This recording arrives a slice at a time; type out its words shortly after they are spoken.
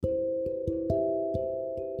Hi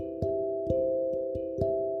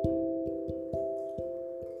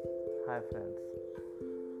friends,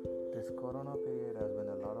 this corona period has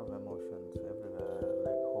been a lot of emotions everywhere,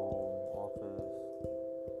 like home, office,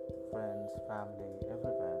 friends, family,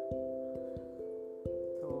 everywhere.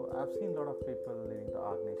 So I've seen a lot of people leaving the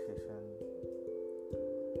organization,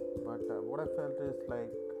 but what I felt is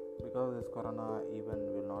like because this corona even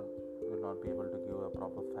will not be able to give a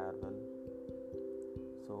proper farewell.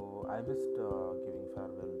 So I missed giving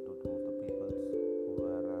farewell to two of the peoples who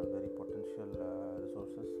were very potential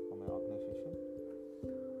resources for my organization.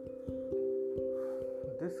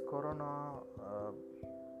 This corona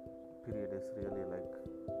period is really like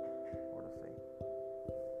what to say.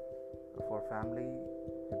 For family,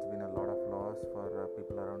 it's been a lot of loss for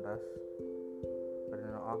people around us. But in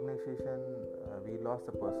an organization, we lost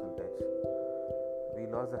the personal touch. We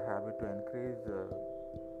lost the habit to increase the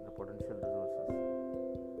potential resources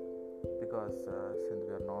because since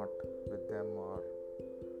we are not with them or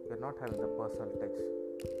we are not having the personal touch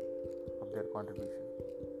of their contribution.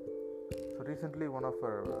 So recently, one of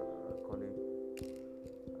our colleagues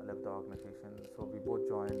left the organization. So we both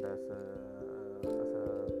joined as a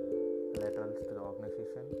laterals to the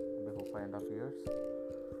organization before 5.5 years.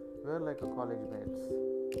 We were like a college mates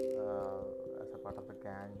as a part of the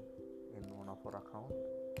gang in one of our account.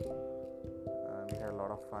 We had a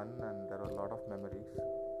lot of fun and there were a lot of memories.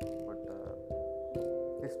 But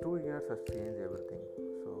these 2 years has changed everything.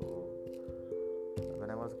 So when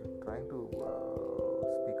I was trying to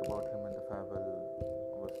speak about him in the farewell,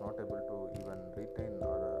 I was not able to even retain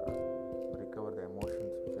or recover the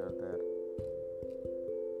emotions which are there.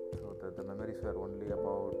 So the memories were only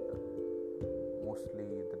about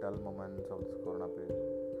mostly the dull moments of this corona period.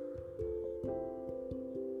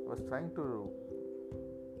 I was trying to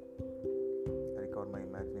recover my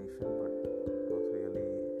imagination, but it was really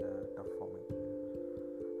tough for me.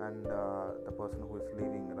 And the person who is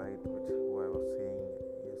leaving, right, who I was saying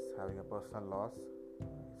is having a personal loss.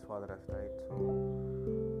 His father has died, so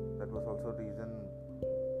that was also the reason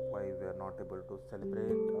why we are not able to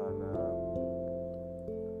celebrate or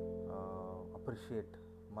appreciate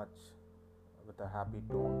much with a happy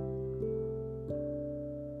tone.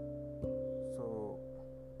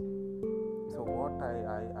 So what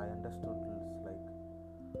I understood is like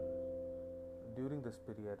during this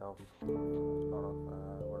period of lot of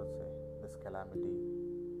what to say this calamity,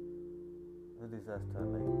 the disaster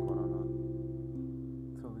like corona.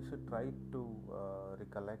 So we should try to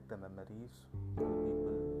recollect the memories of the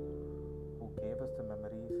people who gave us the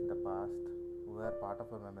memories in the past, who were part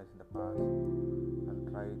of our memories in the past, and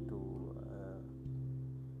try to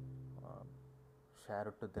uh, share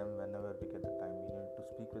it to them whenever we get the time. We need to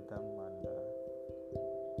speak with them and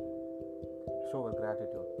show our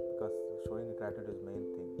gratitude because showing gratitude is main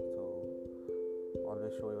thing. So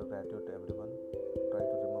always show your gratitude to everyone. Try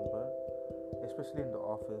to remember, especially in the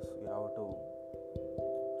office, you have to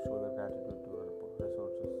show your gratitude to your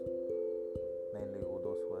resources, mainly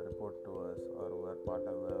those who are report to us or who are part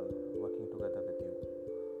of working together with you.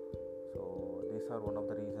 So these are one of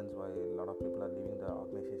the reasons why a lot of people are leaving the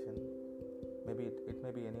organization. Maybe it may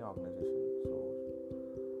be any organization. So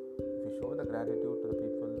if you show the gratitude to the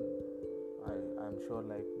people, I'm sure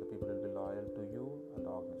like the people will be loyal to you and the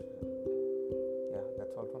organization. Yeah,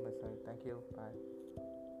 that's all from my side. Thank you. Bye.